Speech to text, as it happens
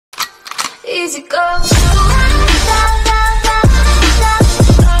easy go.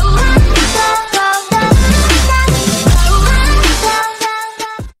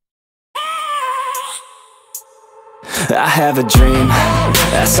 I have a dream,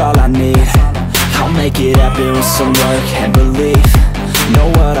 that's all I need. I'll make it happen with some work and belief. Know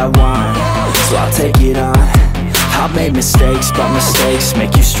what I want, so I'll take it on. I've made mistakes, but mistakes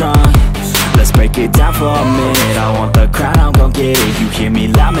make you strong. Let's break it down for a minute. I want the crown, I'm gon' get it. You hear me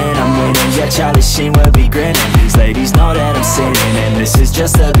loud, man, I'm winning. Yeah, Charlie Sheen will be grinning. These ladies know that I'm sinning, and this is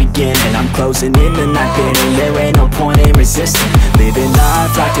just the beginning. I'm closing in the ninth inning. There ain't no point in resisting. Living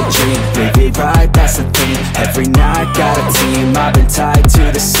life like a dream, live it right, that's the thing. Every night got a team, I've been tied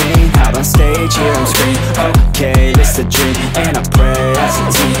to the scene. Out on stage, here I'm screaming, okay, it's a dream. And I pray as a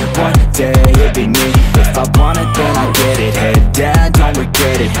team, one day it'll be me. If I want it, then I get it. Head down, don't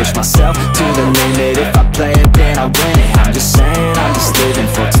regret it. Push myself to the limit. If I play it, then I win it. I'm just saying, I'm just living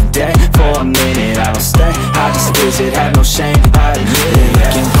for today. For a minute, I don't stay, I just visit. Have no shame, I admit it.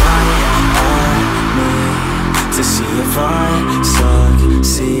 Looking right at me to see if I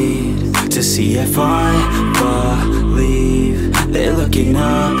succeed, to see if I believe. They're looking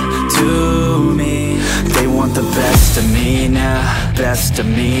up to me. They want the best of me now, best of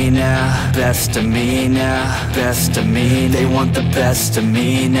me now, best of me now, best of me. They want the best of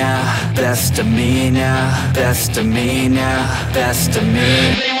me now, best of me now, best of me now, best of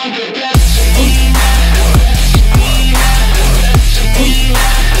me. They want the best of me now.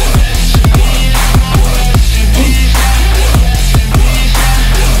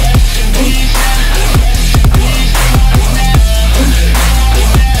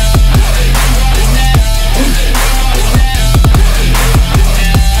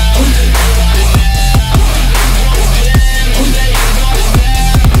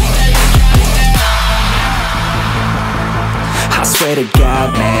 Swear to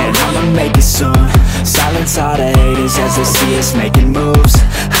God, man, I'ma make it soon. Silence all the haters as they see us making moves.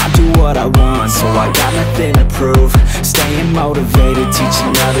 I do what I want, so I got nothing to prove. Staying motivated,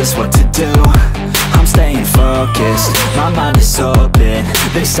 teaching others what to do. I'm staying focused, my mind is open.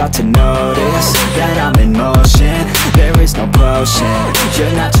 They start to notice that I'm in motion. There is no potion,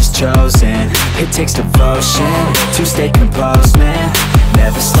 you're not just chosen. It takes devotion to stay composed, man.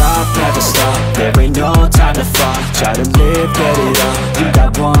 Never stop, there ain't no time to fall. Try to live, get it all, you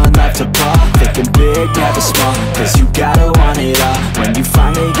got one life to ball. Thinking big, never small, cause you gotta want it all. When you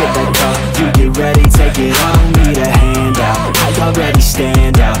finally get that call, you get ready, take it on. Need a handout, I already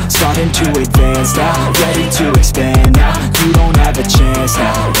stand out. Starting to advance now, ready to expand now. You don't have a chance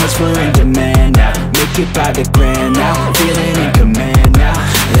now, cause we're in demand now. Make it by the grand now, feeling in command now.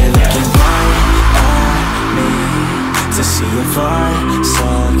 They're looking right at me to see if I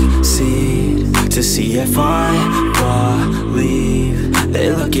succeed, to see if I believe.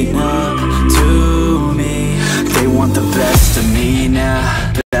 They're looking up to me. They want the best of me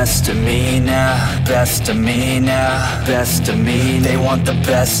now, best of me now, best of me now, best of me. They want the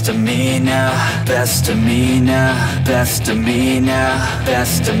best of me now, best of me now, best of me now,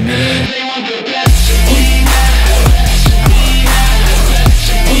 best of me. They want the best of me now.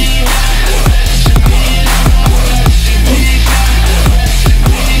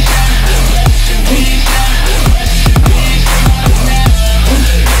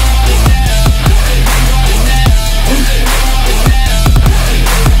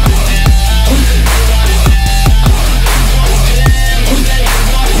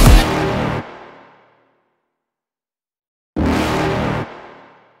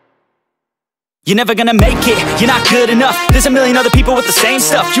 You're never gonna make it, you're not good enough. There's a million other people with the same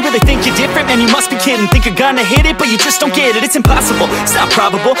stuff. You really think you're different? Man, you must be kidding. Think you're gonna hit it, but you just don't get it. It's impossible, it's not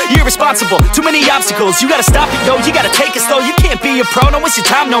probable, you're irresponsible. Too many obstacles, you gotta stop it, yo. You gotta take it slow, you can't be a pro. Don't waste your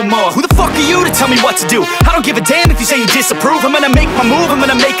time no more. Who the fuck are you to tell me what to do? I don't give a damn if you say you disapprove. I'm gonna make my move, I'm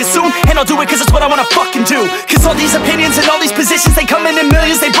gonna make it soon. And I'll do it cause it's what I wanna fucking do. Cause all these opinions and all these positions, they come in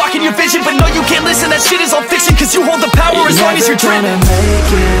millions. They blocking your vision, but no, you can't listen. That shit is all fiction, cause you hold the power as long as you're driven.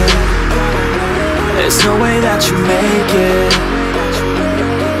 There's no way that you make it.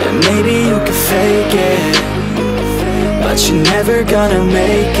 And maybe you can fake it, but you're never gonna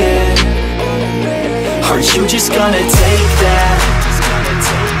make it. Are you just gonna take that?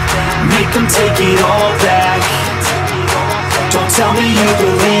 Make them take it all back. Don't tell me you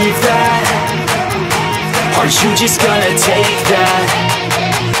believe that. Are you just gonna take that?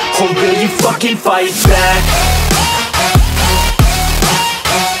 Or will you fucking fight back?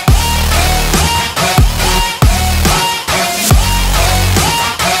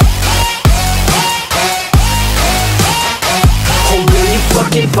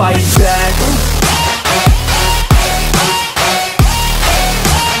 Fucking fight back.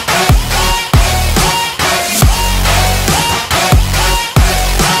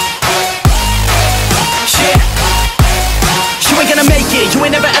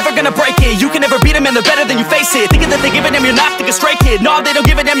 face it. Thinking that they give a damn, you're not thinking straight, kid. No, they don't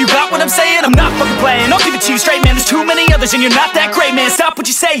give a damn, you got what I'm saying? I'm not fucking playing, I'll give it to you straight, man. There's too many others and you're not that great, man. Stop what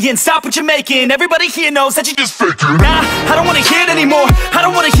you're saying, stop what you're making. Everybody here knows that you just faking. Nah, I don't wanna hear it anymore, I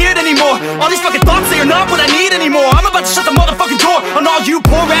don't wanna hear it anymore. All these fucking thoughts, they are not what I need anymore. I'm about to shut the motherfucking door on all you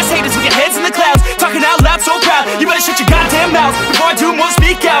poor ass haters with your heads in the clouds, talking out loud so proud. You better shut your goddamn mouth before I do more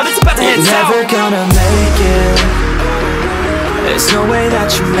speak out. It's about to head south. Never gonna make it. There's no way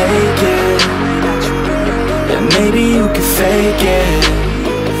that you make it. And maybe you can fake it,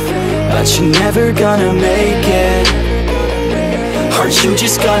 but you're never gonna make it. Are you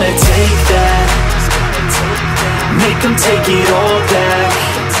just gonna take that? Make them take it all back.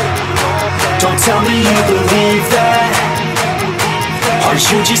 Don't tell me you believe that. Are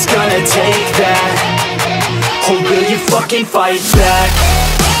you just gonna take that? Or will you fucking fight back?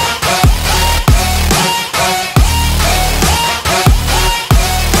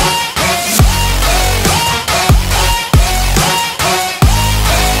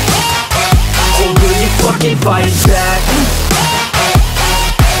 Fucking fight back.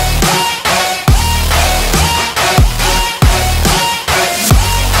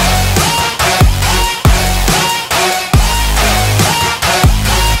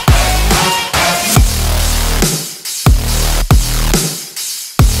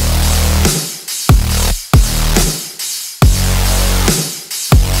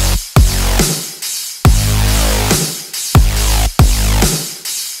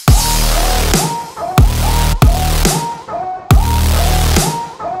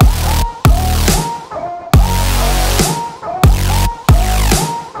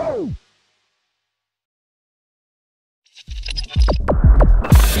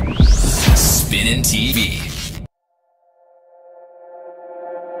 Spinnin' TV.